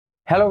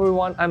Hello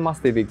everyone, I'm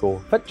Master Vigo,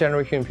 3rd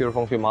generation Imperial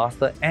Feng Shui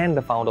Master and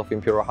the founder of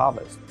Imperial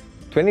Harvest.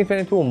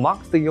 2022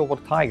 marks the year of the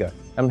Tiger.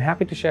 I'm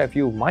happy to share with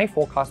you my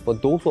forecast for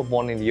those who are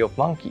born in the year of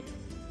Monkey.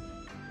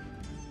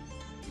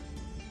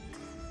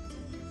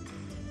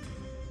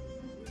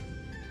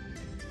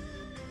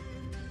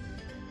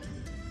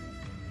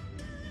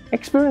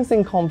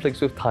 Experiencing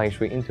conflicts with Tai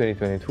Shui in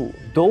 2022,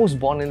 those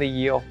born in the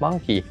year of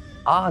Monkey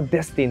are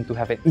destined to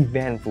have an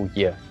eventful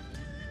year.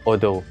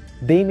 Although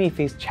they may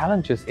face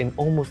challenges in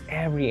almost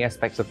every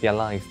aspect of their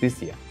lives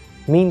this year,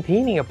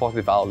 maintaining a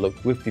positive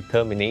outlook with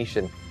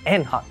determination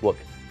and hard work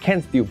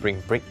can still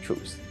bring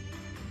breakthroughs.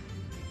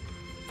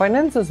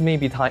 Finances may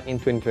be tight in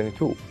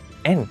 2022,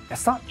 and as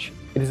such,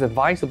 it is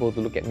advisable to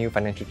look at new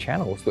financial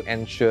channels to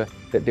ensure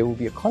that there will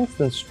be a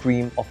constant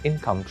stream of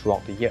income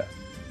throughout the year.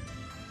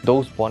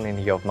 Those born in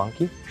the year of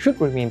Monkey should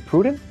remain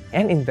prudent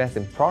and invest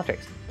in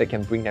projects that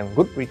can bring them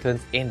good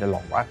returns in the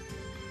long run.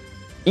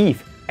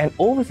 If an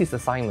overseas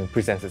assignment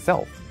presents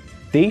itself,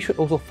 they should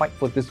also fight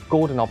for these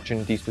golden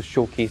opportunities to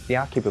showcase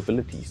their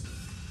capabilities.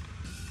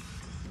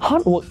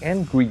 Hard work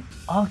and greed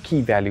are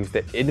key values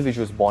that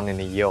individuals born in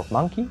the year of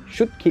Monkey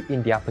should keep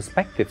in their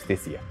perspectives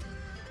this year.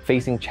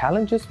 Facing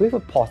challenges with a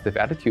positive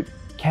attitude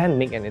can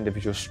make an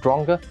individual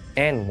stronger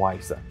and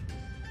wiser.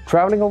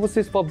 Traveling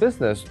overseas for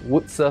business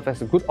would serve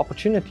as a good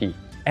opportunity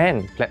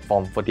and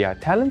platform for their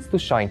talents to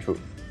shine through.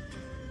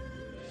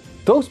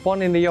 Those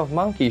born in the year of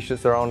Monkey should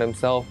surround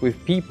themselves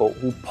with people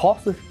who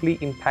positively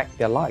impact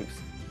their lives.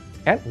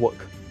 At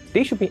work,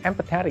 they should be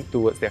empathetic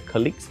towards their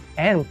colleagues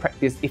and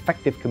practice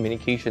effective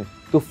communication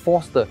to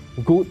foster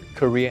good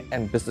career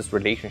and business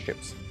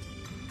relationships.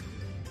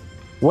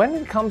 When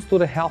it comes to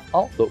the health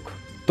outlook,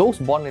 those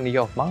born in the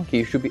year of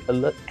Monkey should be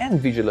alert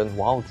and vigilant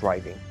while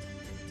driving,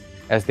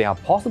 as there are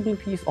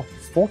possibilities of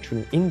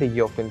misfortune in the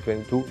year of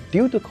 2022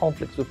 due to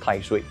conflicts with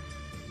Tai Shui.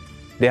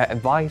 They are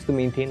advised to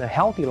maintain a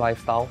healthy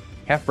lifestyle,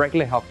 have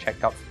regular health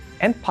checkups,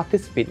 and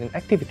participate in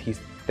activities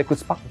that could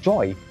spark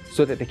joy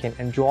so that they can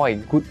enjoy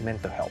good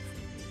mental health.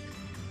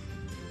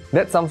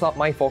 That sums up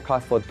my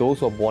forecast for those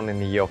who are born in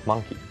the year of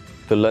Monkey.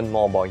 To learn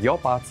more about your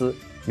Bazi,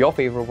 your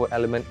favourable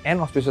element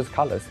and auspicious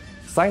colours,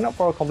 sign up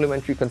for a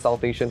complimentary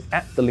consultation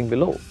at the link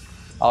below.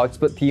 Our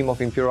expert team of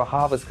Imperial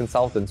Harvest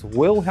consultants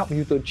will help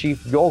you to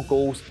achieve your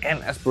goals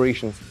and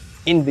aspirations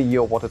in the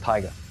year of Water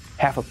Tiger.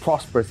 Have a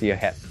prosperous year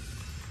ahead.